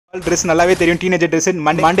Dress நல்லாவே தெரியும். Teenager dress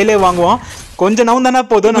மண்டேலே வாங்குவோம். கொஞ்சம் நவுந்தானா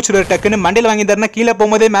போதும் டக்குன்னு மண்டேல வாங்கி தரனா கீழே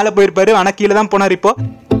போகும்போதே மேலே போயிருப்பாரு. ஆனால் கீழே தான் போனார். இப்போ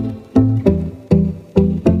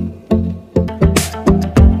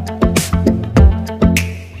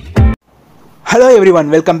hello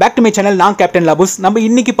everyone, welcome back to my channel. நான் கேப்டன் LaBuse. நம்ம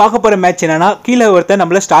இன்னைக்கு பார்க்க போகிற மேட்ச் என்னன்னா, கீழே ஒருத்தர்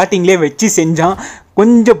நம்மள ஸ்டார்டிங்லேயே வச்சு செஞ்சான்.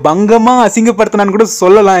 கொஞ்சம் பங்கமாக அசிங்கப்படுத்தினான்னு கூட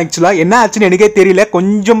சொல்லலாம். ஆக்சுவலாக என்ன ஆச்சுன்னு எனக்கே தெரியல.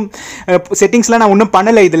 கொஞ்சம் செட்டிங்ஸ்லாம் நான் ஒன்றும்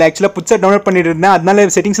பண்ணலை. இதில் ஆக்சுவலாக புதுசாக டவுன்லோட் பண்ணிட்டு இருந்தேன். அதனால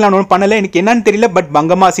செட்டிங்ஸ்லாம் ஒன்றும் பண்ணலை. எனக்கு என்னன்னு தெரியல. பட்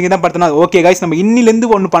பங்கமாக அசிங்க தான் படுத்தினா. ஓகே கைஸ், நம்ம இன்னிலேருந்து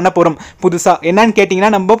ஒன்று பண்ண போகிறோம் புதுசாக. என்னன்னு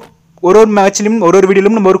கேட்டிங்கன்னா, நம்ம ஒரு மேட்ச்லையும் ஒரு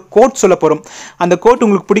வீடியோலையும் நம்ம ஒரு கோட் சொல்ல போகிறோம். அந்த கோட்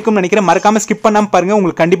உங்களுக்கு பிடிக்கும்னு நினைக்கிறேன். மறக்காமல் ஸ்கிப் பண்ணாமல் பாருங்கள்,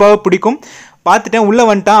 உங்களுக்கு கண்டிப்பாக பிடிக்கும். பார்த்துட்டேன், உள்ளே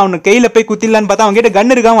வந்துட்டான். அவனுக்கு கையில் போய் குத்திடலான்னு பார்த்தா அவன் கிட்ட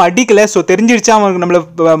கன் இருக்கான். அவன் அடிக்கலை. ஸோ தெரிஞ்சிருச்சா அவனுக்கு நம்மளை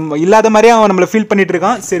இல்லாத மாதிரியே அவன் நம்மளை ஃபீல் பண்ணிட்டு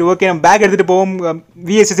இருக்கான். சரி ஓகே, நம்ம பேக் எடுத்துகிட்டு போவோம்.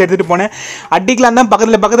 VSS எடுத்துகிட்டு போனேன். அடிக்கலாம் தான்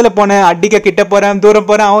பக்கத்தில் போனேன். அடிக்க கிட்ட போகிறேன், தூரம்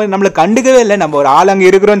போகிறேன். அவன் நம்மளை கண்டுக்கவே இல்லை. நம்ம ஒரு ஆள் அங்கே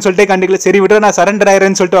இருக்கிறோன்னு சொல்லிட்டு கண்டுக்கல. சரி விட்டு நான் சரண்டர்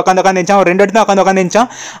ஆயிரேன்னு சொல்லிட்டு உட்காந்துச்சான். அவன் 2 இடத்துல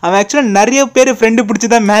உட்காந்துச்சான். அவன் ஆக்சுவலாக நிறைய பேர் ஃப்ரெண்டு பிடிச்சி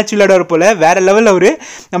தான் மேட்ச் விளையாடுவார் போல். வேறு லெவலில் அவர்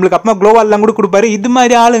நம்மளுக்கு அப்புறமா க்ளோவால்லாம் கூட கொடுப்பாரு. இது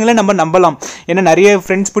மாதிரி ஆளுங்களை நம்ம நம்பலாம். ஏன்னா நிறைய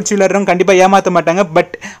ஃப்ரெண்ட்ஸ் பிடிச்சி விளையாடுறவங்க கண்டிப்பாக ஏமாற்ற மாட்டாங்க.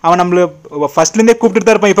 பட் அவன் நம்மளை ஃபர்ஸ்ட்லேருந்தே கூப்பிட்டு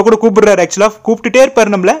தான் இருப்பான். இப்போ கூட கூப்பிடுறாரு. ஆக்சுவலாக கூப்பிட்டுட்டே இருப்பார்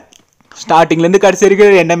நம்மள. ஸ்டார்டிங்லேருந்து கடைசி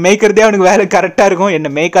வரைக்கும் என்னை மேய்க்கிறதே அவனுக்கு வேலை கரெக்டாக இருக்கும். என்னை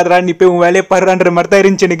மேய்க்காதரான்னு இப்போ உன் வேலையை படுறான்ற மாதிரி தான்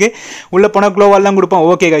இருந்துச்சு எனக்கு. உள்ளே போனால் க்ளோவால்லாம் கொடுப்பான்.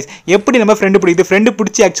 ஓகே கைஸ், எப்படி நம்ம ஃப்ரெண்டு பிடிக்குது? ஃப்ரெண்டு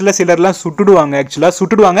பிடிச்சி ஆக்சுவலாக சிலர்லாம்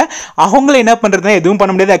சுட்டுடுவாங்க. அவங்கள என்ன பண்ணுறதுனா எதுவும்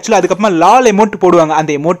பண்ண முடியாது. ஆக்சுவலாக அதுக்கப்புறமா லால் எமௌண்ட் போடுவாங்க.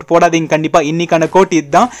 அந்த எமௌண்ட் போடாதீங்க கண்டிப்பாக. இன்னைக்கான கோட்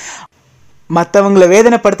இதுதான். மற்றவங்களை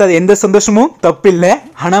வேதனைப்படுத்தாத எந்த சந்தோஷமும் தப்பு இல்லை.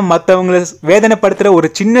 ஆனால் மற்றவங்களை வேதனைப்படுத்துகிற ஒரு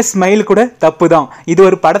சின்ன ஸ்மைல் கூட தப்பு தான். இது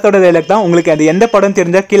ஒரு படத்தோட டைலாக் தான். உங்களுக்கு அது எந்த படம்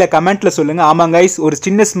தெரிஞ்சால் கீழே கமெண்ட்டில் சொல்லுங்கள். ஆமாம் கைஸ், ஒரு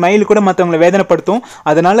சின்ன ஸ்மைல் கூட மற்றவங்களை வேதனைப்படுத்தும்.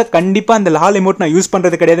 அதனால் கண்டிப்பாக அந்த லால் எமௌண்ட் நான் யூஸ்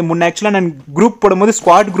பண்ணுறது கிடையாது. முன்னே ஆக்சுவலாக நான் குரூப் போடும்போது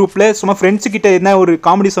ஸ்குவாட் குரூப்பில் சும்மா ஃப்ரெண்ட்ஸுக்கிட்ட என்ன ஒரு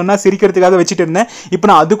காமெடி சொன்னால் சிரிக்கிறதுக்காக வச்சுட்டு இருந்தேன்.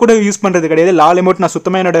 இப்போ நான் அது கூட யூஸ் பண்ணுறது கிடையாது. லால் எமௌண்ட் நான்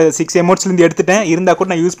சுத்தமாக என்னோட 6 எமௌண்ட்ஸ்லேருந்து எடுத்துட்டேன். இருந்தால் கூட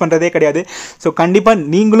நான் யூஸ் பண்ணுறதே கிடையாது. ஸோ கண்டிப்பாக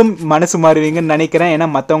நீங்களும் மனசு மாறுவீங்கன்னு நினைக்கிறேன். ஏன்னா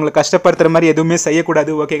மற்றவங்களை கஷ்டப்படுத்துகிற மாதிரி எதுவுமே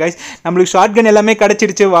செய்யக்கூடாது. ஓகே கைஸ், நம்மளுக்கு ஷார்ட் கன் எல்லாமே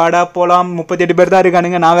கிடைச்சிருச்சு. வாடா போலாம். 38 பேர் தான்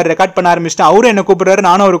இருக்கானுங்க. நான் வேறு ரெக்கார்ட் பண்ண ஆரம்பிச்சிட்டேன். அவரும் என்ன கூப்பிடுறாரு,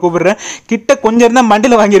 நானும் அவரை கூப்பிடுறேன். கிட்ட கொஞ்சம் இருந்தால்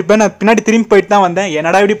மண்டியில் வாங்கியிருப்பேன். நான் பின்னாடி திரும்பி போயிட்டு தான் வந்தேன்.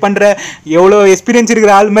 என்னடா இப்படி பண்ணுற, எவ்வளோ எக்ஸ்பீரியன்ஸ்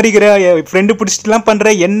இருக்கிற ஆள் மாதிரி இருக்கிற ஃப்ரெண்டு பிடிச்சிட்டுலாம்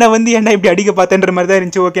பண்ணுற, என்ன இப்படி அடிக்க பார்த்தேன்ற மாதிரி தான்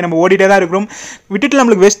இருந்துச்சு. ஓகே, நம்ம ஓடிட்டே தான் இருக்கிறோம். விட்டுட்டு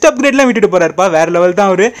நம்மளுக்கு வெஸ்ட் அப்கிரேட்லாம் விட்டுட்டு போறாருப்பா. வேறு லெவல் தான்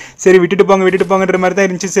அவரு. சரி விட்டுட்டு போங்கன்ற மாதிரி தான்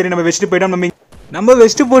இருந்துச்சு. சரி நம்ம வெஸ்ட்டு போயிட்டோம். நம்ம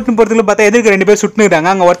வெஸ்ட்டு போட்டு போகிறதுக்கு பார்த்தா எதிர்க்க 2 பேர் சுட்டுறாங்க.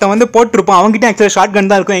 அங்கே ஒருத்தன் வந்து போட்டிருப்பான். அவங்ககிட்ட ஆக்சுவலாக ஷார்ட் கன்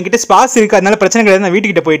தான் இருக்கும். என்கிட்ட ஸ்பாஸ் இருக்குது, அதனால பிரச்சனை கிடையாது. நான்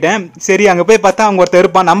வீட்டுக்கிட்ட போயிட்டேன். சரி அங்கே போய் பார்த்தா அவங்க ஒருத்தர்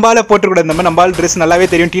இருப்பான். நம்மளால போட்டுக்கூடாது. நம்மளால ட்ரெஸ் நல்லாவே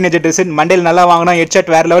தெரியும். டீனேஜர் ட்ரெஸ் மண்டேல் நல்லா வாங்கினோம்.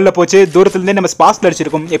 ஹெட்ஷாட் வேறு லெவலில் போச்சு. தூரத்துலேருந்தே நம்ம ஸ்பாஸில்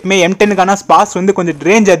அடிச்சிருக்கோம். எப்பவுமே M10க்கான ஸ்பாஸ் வந்து கொஞ்சம்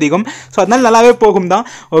ரேஞ்ச் அதிகம். ஸோ அதனால நல்லாவே போகும் தான்.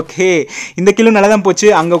 ஓகே, இந்த கிலோ நல்லா தான் போச்சு.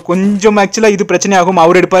 அங்கே கொஞ்சம் ஆக்சுவலாக இது பிரச்சனை ஆகும்.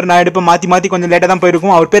 அவர் எடுப்பார், நான் எடுப்பேன். மாற்றி கொஞ்சம் லேட்டாக தான்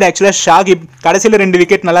போயிருக்கும். அவர் பேர் ஆக்சுவலாக ஷாகிப். கடைசியில் 2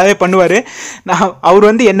 விக்கெட் நல்லாவே பண்ணுவார். அவர்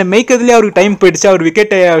வந்து என்னை மேய்க்கிறதுலேயே அவருக்கு டைம் போயிடுச்சு. அவர்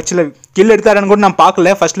விக்கெட் ஆக்சுவலாக கில் எடுத்தாருன்னு கூட நான்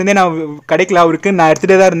பார்க்கல. ஃபர்ஸ்ட்லேருந்தே நான் கிடைக்கல அவருக்கு. நான்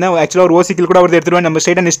எடுத்துகிட்டே தான் இருந்தேன். ஆக்சுவலாக ஒரு ஓசி கில் கூட அவர் எடுத்துருவேன். நம்ம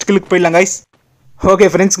ஸ்ட்ரைட்டாக நெக்ஸ்ட் கில்லுக்கு போயிடலாம் கைஸ். ஓகே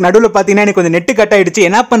ஃப்ரெண்ட்ஸ், நடுவில் பார்த்தீங்கன்னா எனக்கு கொஞ்சம் நெட்டு கட் ஆகிடுச்சு.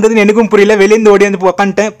 என்ன பண்ணுறதுன்னு எனக்கும் புரியல. வெளியேந்து ஓடி வந்து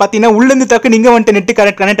உட்காந்துட்டேன். பார்த்தீங்கன்னா உள்ளேருந்து தக்கு நீங்கள் வந்துட்டு நெட்டு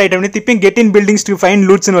கனெக்ட் ஆகிட்டோம். திருப்பியும் get in buildings to find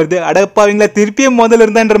லூட்ஸ்னு வருது. அடப்பாவீங்களா, திருப்பியும் முதல்ல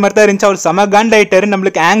இருந்தான்ற மாதிரி தான் இருந்துச்சு. அவர் செம காண்ட் ஆகிட்டாரு.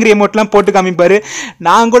 நம்மளுக்கு ஆங்கிரி எமௌண்ட்லாம் போட்டு காமிப்பார்.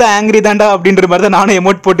 நான் கூட ஆங்கிரி தாண்டா அப்படின்ற மாதிரி தான் நானும்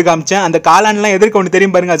எமௌண்ட் போட்டு காமிச்சேன். அந்த காலான்லாம் எதிர்க்க ஒன்று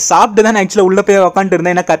தெரியும் பாருங்க. அது சாப்பிட்டு தான் ஆக்சுவலாக உள்ளே போய் உட்காந்துட்டு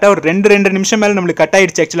இருந்தேன். ஏன்னா கரெக்டாக ஒரு 2 நிமிஷம் மேலே நம்மளுக்கு கட்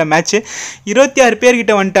ஆகிடுச்சு. ஆக்சுவலாக மேட்ச் 26 பேர்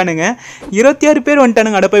கிட்ட வந்துட்டானுங்க. 26 பேர்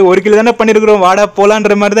வந்துட்டானுங்க. அட போய் 1 கிலோ தானே பண்ணியிருக்கிறோம். வாடா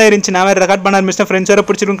போலான்ற மாதிரி தான் இருந்துச்சு. நான் வேறு ரெக்கார்ட் பண்ண ஆரம்பிச்சேன். ஃப்ரெண்ட்ஸ் வேறு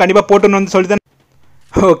பிடிச்சிருக்கும். கண்டிப்பாக போட்டுன்னு வந்து சொல்லிட்டு.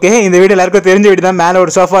 ஓகே, இந்த வீடு எல்லாருக்கும் தெரிஞ்ச வீடு தான். மேலே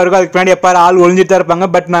ஒரு சோஃபா இருக்கும். அதுக்கு பின்னாடி எப்போ ஆள் ஒழிஞ்சிட்டு தான் இருப்பாங்க.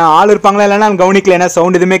 பட் நான் ஆள் இருப்பாங்களா இல்லைன்னா நான் கவனிக்கல. ஏன்னா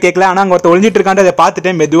சவுண்ட் எதுவுமே கேட்கல. ஆனால் அங்கே ஒருத்தர் ஒழிஞ்சிட்டு இருக்கான்னு அதை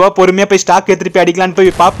பார்த்துட்டேன். மெதுவாக பொறுமையாக போய் ஸ்டாக் திருப்பி அடிக்கலான்னு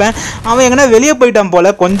போய் பார்ப்பேன். அவன் எங்கன்னா வெளியே போயிட்டான்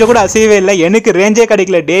போல. கொஞ்சம் கூட அசையவே இல்லை. எனக்கு ரேஞ்சே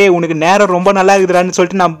கிடைக்கல. டே உனக்கு நேரம் ரொம்ப நல்லா இருக்குதுன்னு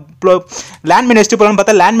சொல்லிட்டு நான் லேண்ட்மைன் வச்சுட்டு போகலான்னு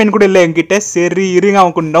பார்த்தா லேண்ட்மைன் கூட இல்லை என்கிட்ட. சரி இருங்க,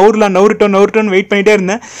 அவனுக்கு நவுருட்டோன்னு வெயிட் பண்ணிகிட்டே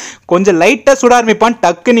இருந்தேன். கொஞ்சம் லைட்டாக சுட ஆரம்பிப்பான்.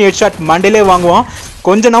 டக்குன்னு ஹெட்ஷாட் மண்டேலே வாங்குவான்.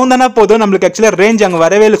 கொஞ்சம் நவுந்தானா போதும். நம்மளுக்கு ஆக்சுவலாக ரேஞ்ச் அங்கே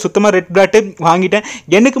வரவே இல்லை. சுத்தமாக ரெட் பிளாட்டு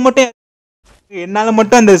வாங்கிட்டேன். என்னால்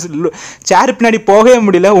மட்டும் அந்த சேர் பின்னாடி போகவே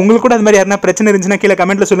முடியல. உங்களுக்கு கூட அது மாதிரி யாருன்னா பிரச்சனை இருந்துச்சுன்னா கீழே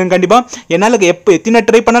கமெண்ட்டில் சொல்லுங்கள். கண்டிப்பாக என்னால் எத்தனை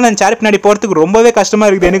ட்ரை பண்ணாலும் அந்த சேர் பின்னாடி போகிறதுக்கு ரொம்பவே கஷ்டமாக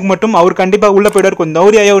இருக்குது எனக்கு மட்டும். அவர் கண்டிப்பாக உள்ளே போயிடுவார். கொஞ்சம்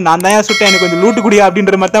நௌரியாயோ நான் தான் சுட்டேன், எனக்கு கொஞ்சம் லூட்டு குடியா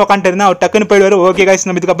அப்படின்ற மாதிரி தான் உட்காந்துட்டு இருந்தேன். அவர் டக்குன்னு போயிடுவார். ஓகே கைஸ்,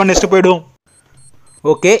 நம்ம இதுக்கப்புறம் நெக்ஸ்ட் போயிடுவோம்.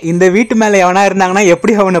 ஓகே, இந்த வீட்டு மேலே எவனா இருந்தாங்கன்னா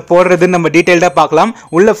எப்படி அவனை போடுறதுன்னு நம்ம டீட்டெயில்டாக பார்க்கலாம்.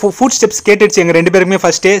 உள்ள ஃபுட் ஸ்டெப்ஸ் கேட்டுடுச்சு எங்கள் 2 பேருக்குமே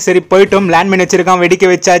ஃபஸ்ட்டே. சரி போயிட்டோம். லேண்ட்மைன் வச்சிருக்கான், வெடிக்க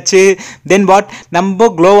வச்சாச்சு. தென் வாட், நம்ம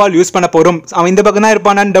க்ளோவால் யூஸ் பண்ண போகிறோம். அவன் இந்த பக்கம் தான்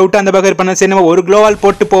இருப்பானான்னு டவுட்டு, அந்த பக்கம் இருப்பானா. சரி நம்ம ஒரு க்ளோவால்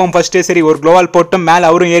போட்டு போவோம் ஃபஸ்ட்டு. சரி ஒரு க்ளோவால் போட்டோம். மேலே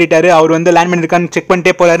அவரும் ஏறிட்டார். அவர் வந்து லேண்ட்மைன் இருக்கான்னு செக்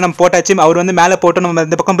பண்ணிட்டே போகிறாரு. நம்ம போட்டாச்சு. அவர் வந்து மேலே போட்டோம். நம்ம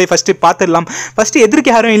இந்த பக்கம் போய் ஃபஸ்ட்டு பார்த்துடலாம். ஃபஸ்ட்டு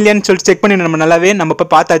எதிர்க்கு யாரும் இல்லையான்னு சொல்லிட்டு செக் பண்ணி நம்ம நல்லாவே நம்ம இப்போ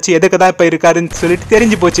பார்த்தாச்சு. எதுக்கு தான் இப்போ இருக்காருன்னு சொல்லிட்டு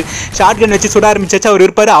தெரிஞ்சு போச்சு. ஷார்ட் கன் வச்சு சுட ஆரம்பிச்சாச்சு. அவர்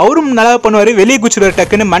இருப்பார். அவரும் நல்லா பண்ணுவார். வெளியே குச்சிடுவார். போயிடுவார்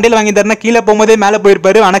டக்குன்னு மண்டையில் வாங்கி தரனா கீழே போகும்போதே மேலே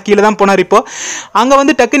போயிருப்பாரு ஆனால் கீழே தான் போனார் இப்போ அங்கே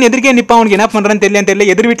வந்து டக்குன்னு எதிர்க்கே நிற்பான் அவனுக்கு என்ன பண்ணுறான்னு தெரியல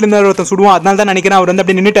எதிர் வீட்டில் இருந்து ஒருத்தன் சுடுவான் அதனால தான் நினைக்கிறேன் அவர் வந்து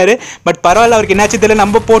அப்படி நின்றுட்டாரு பட் பரவாயில்ல அவருக்கு என்னாச்சு தெரியல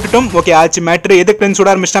நம்ம போட்டுட்டோம் ஓகே ஆச்சு மேட்ரு எதுக்குன்னு சுட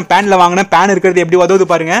ஆரம்பிச்சிட்டான் பேனில் வாங்கினேன் பேன் இருக்கிறது எப்படி உதவுது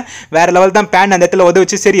பாருங்க வேற லெவல் தான் பேன் அந்த இடத்துல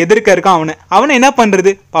உதவிச்சு சரி எதிர்க்க இருக்கான் அவனை என்ன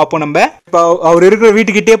பண்ணுறது பார்ப்போம் நம்ம இப்போ அவர் இருக்கிற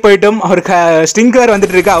வீட்டுக்கிட்டே போயிட்டோம் அவருக்கு ஸ்ட்ரிங் வேறு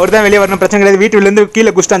வந்துட்டு இருக்கு அவர் தான் வெளியே வரணும் பிரச்சனை கிடையாது வீட்டிலேருந்து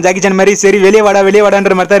கீழே குஸ்டான் ஜாக்கி சான் மாதிரி சரி வெளியே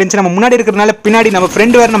வாடான்ற மாதிரி தான் இருந்துச்சு நம்ம முன்னாடி இருக்கிறனால பின்னாடி நம்ம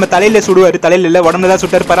ஃப்ரெண்டு வேறு நம்ம தலையில் சுடுவார் தலையில் இல்லை உடம்புல தான்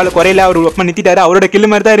சுட்டார் பரவாயில்ல குறையில அவர் ஒப்ப நிறுத்திட்டாரு அவரோட கில்லு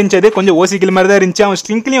மாதிரி தான் இருந்துச்சு கொஞ்சம் ஓசி கில்லு மாதிரி தான் இருந்துச்சு அவன்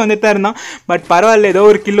ஸ்ட்ரிங்க்லேயும் வந்துட்டு தான் இருந்தான் பட் பரவாயில்ல ஏதோ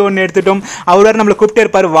ஒரு கில்லு ஒன்று எடுத்துட்டோம் அவர் நம்மளை கூப்பிட்டே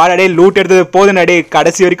இருப்பார் வாடே லூட் எடுத்தது போதும் அடே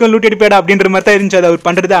கடைசி வரைக்கும் லூட் எடுப்பேடா அப்படின்ற மாதிரி தான் இருந்துச்சு அது அவர்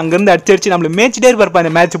பண்ணுறது அங்கேருந்து அடிச்சிருச்சு நம்மளை மேய்ச்சிட்டே இருப்பார்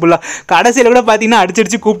அந்த மேட்ச் ஃபுல்லாக கடைசியில் கூட பார்த்தீங்கன்னா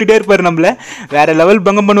அடிச்சிருச்சு கூப்பிட்டுட்டே இருப்பார் நம்மளை வேற லெவல்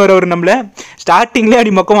பங்கம் பண்ணுவார் அவர் நம்மளை ஸ்டார்டிங்லேயே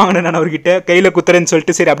அடி மொக்கம் வாங்கினேன் நான் அவர்கிட்ட கையில் குத்துறேன்னு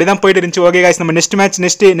சொல்லிட்டு சரி அப்படி தான் போயிட்டு இருந்துச்சு ஓகே காய்ஸ் நம்ம நெக்ஸ்ட் மேட்ச்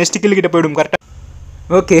நெக்ஸ்ட் கில் கிட்ட போயிடும் கரெக்டாக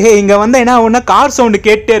ஓகே இங்கே வந்து என்ன ஒன்றா கார் சவுண்டு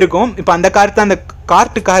கேட்டே இருக்கும் இப்போ அந்த கார் தான் அந்த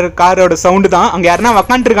காரோட சவுண்டு தான் அங்கே யாருன்னா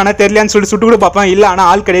உக்காந்துருக்கானா தெரியலான்னு சொல்லி சுட்டு கூட பார்ப்பேன் இல்லை ஆனால்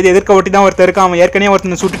ஆள் கிடையாது எதிர்க்க ஒட்டி தான் ஒருத்தர் இருக்கான் அவன் ஏற்கனவே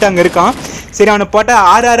ஒருத்தனை சுட்டுட்டு அங்கே இருக்கான் சரி அவனை போட்டால்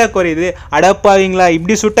 6 குறையுது அடப்பாவீங்களா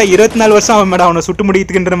இப்படி சுட்டா 24 வருஷம் அவன் மேடம் அவனை சுட்டு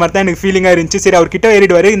முடிக்கிறன்ற மாதிரி தான் எனக்கு ஃபீலிங்காக இருந்துச்சு சரி அவர் கிட்ட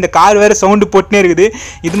ஏறிடுவார் இந்த கார் வேறு சவுண்டு போட்டுனே இருக்குது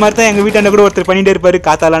இது மாதிரி தான் எங்கள் வீட்டாண்ட கூட ஒருத்தர் பண்ணிட்டே இருப்பார்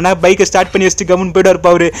காத்தாலானா பைக்கை ஸ்டார்ட் பண்ணி வச்சுட்டு கவர்மெண்ட் போய்ட்டு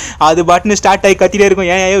இருப்பார் அது பாட்டுன்னு ஸ்டார்ட் ஆகி கத்திட்டே இருக்கும்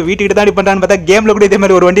ஏன் வீட்டுக்கிட்ட தான் பண்ணுறான்னு பார்த்தா கேமில் கூட இதே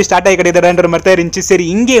மாதிரி ஒரு வண்டி ஸ்டார்ட் ஆகி கிடையாதுன்ற மாதிரி தான் இருந்துச்சு சரி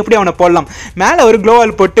இங்கே எப்படி அவனை போடலாம் மேலே ஒரு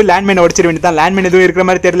க்ளோவால் போட்டு லேண்ட்மைன் உடச்சிட வேண்டியது தான் லேண்ட்மைன் எதுவும் இருக்கிற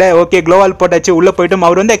மாதிரி தெரியல ஓகே க்ளோவால் போட்டாச்சு உள்ளே போய்ட்டும்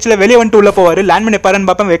அவர் வந்து ஆக்சுவலாக வெளியே வந்துட்டு உள்ளே போவார் லேண்ட்மைன் பாருன்னு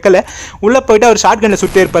பார்ப்பேன் வைக்கல உள்ளே போய்ட்டு அவர் ஷார்ட் கனில்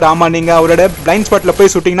சுட்டே இருப்பார் ஆமாம் நீங்கள் அவரோட பிளைண்ட் ஸ்பாட்டில்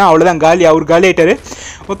போய் சுட்டிங்கன்னா அவ்வளோதான் காலி அவர் காலி ஆகிட்டார்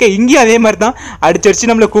ஓகே இங்கேயும் அதே மாதிரி தான் அடிச்சடிச்சு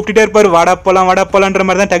நம்மளை கூப்பிட்டுட்டே இருப்பார் வாடா போலான்ற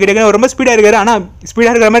மாதிரி தான் டக்கு ரொம்ப ஸ்பீடாக இருக்காரு ஆனால்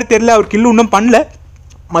ஸ்பீடாக இருக்கிற மாதிரி தெரியல அவர் கில்லு இன்னும் பண்ணல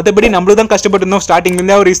மற்றபடி நம்மளும் தான் கஷ்டப்பட்டுருந்தோம்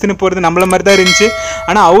ஸ்டார்டிங்லேருந்து அவர் இஸ்தினு போகிறது நம்மள மாதிரி தான் இருந்துச்சு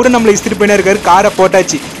ஆனால் அவரும் நம்மளை இஸ்திரி பண்ணியே இருக்காரு காரை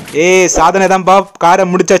போட்டாச்சு சாதனை தான்ப்பா காரை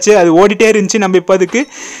முடிச்சாச்சு அது ஓடிட்டே இருந்துச்சு நம்ம இப்போ அதுக்கு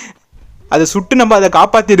அதை சுட்டு நம்ம அதை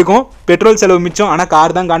காப்பாற்றிருக்கோம் பெட்ரோல் செலவு மிச்சம் ஆனால்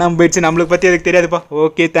கார் தான் காணாமல் போயிடுச்சு நம்மளுக்கு பற்றி அதுக்கு தெரியாதுப்பா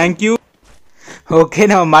ஓகே தேங்க்யூ ஓகே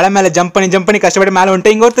நம்ம மலை மேலே ஜம்ப் பண்ணி கஷ்டப்பட்டு மேலே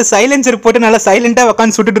வந்துட்டு இங்கே ஒருத்தர் சைலன்சர் போட்டு நல்லா சைலண்டாக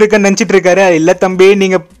உட்காந்து சுட்டுட்டு இருக்கேன்னு நினச்சிட்டு இருக்காரு இல்லை தம்பி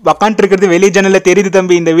நீங்கள் உட்காந்துட்டு இருக்கிறது வெளி ஜன்னலில் தெரியுது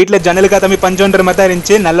தம்பி இந்த வீட்டில் ஜன்னலுக்கா தம்பி பஞ்சோன்ற மாதிரி தான்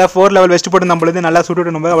இருந்துச்சு நல்லா 4 லெவல் வெஸ்ட் போட்டு நம்மளுது நல்லா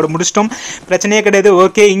சுட்டுட்டு நம்ம அவரை முடிச்சிட்டோம் பிரச்சனையே கிடையாது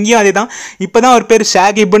ஓகே இங்கேயும் அதே தான் இப்போ தான் ஒரு பேர்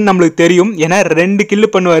ஷாகிப்னு நம்மளுக்கு தெரியும் ஏன்னா 2 கில்லு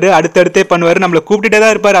பண்ணுவார் அடுத்தடுத்தே பண்ணுவார் நம்மளை கூப்பிட்டுட்டே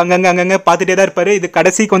தான் இருப்பார் அங்கங்கே பார்த்துட்டே தான் இருப்பார் இது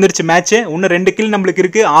கடைசிக்கு வந்துருச்சு மேட்ச்சு இன்னும் 2 கில் நம்மளுக்கு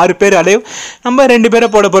இருக்குது 6 பேர் அலைவ் நம்ம 2 பேரை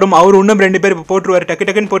போட போகிறோம் அவர் இன்னும் 2 பேர் போட்டுருவார்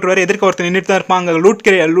டக்குன்னு போட்டுருவார் எதிர்க்க ஒருத்தர் நின்றுட்டு தான் இருப்பாங்க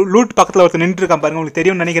லூட் பக்கத்தில் ஒருத்தர் நின்று இருக்கான் பாருங்க உங்களுக்கு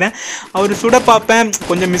தெரியும்னு நினைக்கிறேன் அவர் சுட பார்ப்பேன்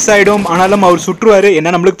கொஞ்சம் மிஸ் ஆகிடும் ஆனாலும் அவர் சுற்றுவார்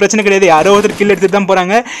ஏன்னா நம்மளுக்கு பிரச்சனை கிடையாது யாரோ ஒருத்தர் கில் எடுத்துட்டு தான்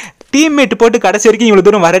போகிறாங்க டீம்மேட் போட்டு கடைசி வரைக்கும் இவ்வளோ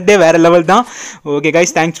தூரம் வரதே வேறு லெவல் தான் ஓகே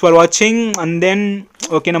கைஸ் தேங்க்ஸ் ஃபார் வாட்சிங் அண்ட் தென்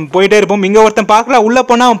ஓகே நம்ம போயிட்டே இருப்போம் இங்கே ஒருத்தன் பார்க்கலாம் உள்ளே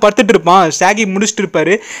போனால் அவன் படுத்துட்டு இருப்பான் ஷாகி முடிச்சுட்டு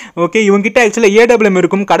இருப்பார் ஓகே இவங்ககிட்ட ஆக்சுவலாக ஏடபிள்யூஎம்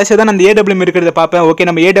இருக்கும் கடைசி தான் அந்த ஏடபிள்யூஎம் இருக்கிறத பார்ப்பேன் ஓகே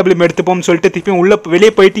நம்ம ஏடபிள்யூஎம் எடுத்துப்போம்னு சொல்லிட்டு திருப்பியும் உள்ளே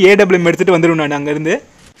வெளியே போயிட்டு ஏடபிள்யூஎம் எடுத்துகிட்டு வந்துடுவேன் நான் அங்கேருந்து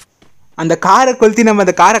அந்த காரை கொளுத்தி நம்ம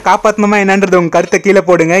அந்த காரை காப்பாற்றணுமா என்னன்றது உங்கள் கருத்தை கீழே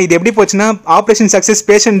போடுங்க இது எப்படி போச்சுன்னா ஆப்ரேஷன் சக்ஸஸ்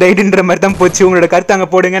பேஷண்ட் டைடுன்ற மாதிரி தான் போச்சு உங்களோட கருத்தை அங்கே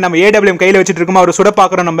போடுங்க நம்ம ஏடபிள்யூஎம் கையில் வச்சுட்டு இருக்கோம் அவர் சுட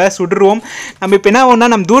பார்க்குறோம் நம்ம சுடுவோம் நம்ம இப்போ என்ன ஒன்றா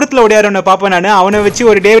நம்ம தூரத்தில் ஓடியாரவனை பார்ப்பேன் நான் அவனை வச்சு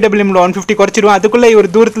ஒரு டேவிடபிள்யூஎம் 150 குறைச்சிடுவோம் அதுக்குள்ளே ஒரு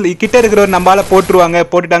தூரத்தில் கிட்ட இருக்கிறவர் நம்மளால்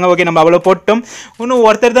போட்டுட்டாங்க ஓகே நம்ம அவ்வளோ போட்டோம் இன்னும்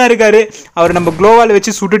ஒருத்தர் தான் இருக்காரு அவர் நம்ம க்ளோவால்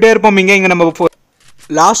வச்சு சுட்டுட்டே இருப்போம் இங்கே நம்ம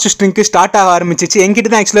லாஸ்ட் ஸ்ட்ரிங்க்கு ஸ்டார்ட் ஆக ஆரம்பிச்சிச்சு என்கிட்ட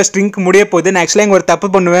தான் ஆக்சுவலாக ஸ்ட்ரிங்க் முடிய போகுது நான் ஆக்சுவலாக இங்கே ஒரு தப்பு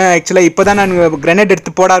பண்ணுவேன் ஆக்சுவலாக இப்போ தான் நான் கிரனேட்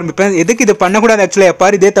எடுத்து போட ஆரம்பிப்பேன் எதுக்கு இது பண்ணக்கூடாது ஆக்சுவலாக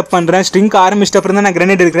எப்பாரு இதே தப்பு பண்ணுறேன் ஸ்ட்ரிங்க் ஆரம்பிச்சிட்ட அப்புறம் தான் நான்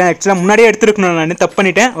கிரனேட் எடுக்கிறேன் ஆக்சுவலாக முன்னாடியே எடுத்துருக்கணும் நான் தப்பு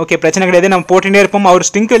பண்ணிட்டேன் ஓகே பிரச்சனை கிடையாது நம்ம போட்டுட்டே இருப்போம் அவர்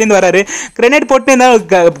ஸ்ட்ரிங்க் வெளியிருந்து வராரு கிரனேட் போட்டு இருந்தால்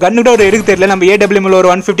கன்னு கூட ஒரு எடுக்க தெரியல நம்ம ஏடபிள்யூஎம்ல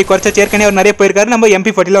ஒரு 150 குறைச்சா ஏற்கனவே அவர் நிறைய போயிருக்காரு நம்ம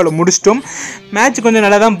MP40 அவ்வளோ முடிச்சிட்டோம் மேட்ச் கொஞ்சம்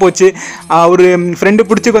நல்லா தான் போச்சு அவர் ஃப்ரெண்டு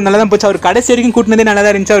பிடிச்சி கொஞ்சம் நல்லா தான் போச்சு அவர் கடைசி வரைக்கும் கூட்டினதே நல்லா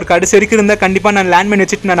தான் இருந்துச்சு அவர் கடைசி வரைக்கும் இருந்தால் கண்டிப்பாக நான் லேண்ட்மைன்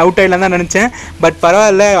வச்சுட்டு நான் அவுட் ஆகிடலாம் தான் நினச்சேன் பட்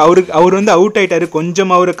பரவாயில்ல அவர் வந்து அவுட் ஆகிட்டாரு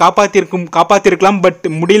கொஞ்சம் அவர் காப்பாற்றிருக்கலாம் பட்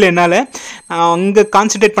முடியல என்னால் அங்கே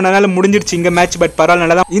கான்சன்ட்ரேட் பண்ணனால முடிஞ்சிருச்சு இங்கே மேட்ச் பட் பரவாயில்ல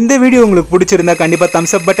நல்லா தான் இந்த வீடியோ உங்களுக்கு பிடிச்சிருந்தா கண்டிப்பாக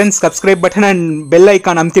Thums up button subscribe button and bell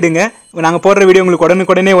icon அமுத்திடுங்க நாங்கள் போடுற வீடியோ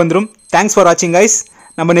உங்களுக்கு உடனே வந்துடும் தேங்க்ஸ் ஃபார் வாட்சிங் கைஸ்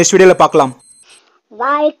நம்ம நெக்ஸ்ட் வீடியோவில் பார்க்கலாம்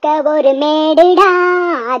வாழ்க்கை ஒரு மேடுடா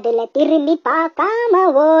அதுல திரும்பி பார்க்காம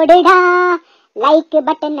ஓடுடா லைக்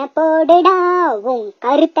பட்டனை போடுடா உன்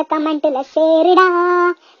கருத்தை கமெண்ட்ல சேருடா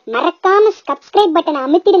மறக்காம சப்ஸ்கிரைப் பட்டனை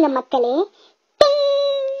அமுத்திடுங்க மக்களே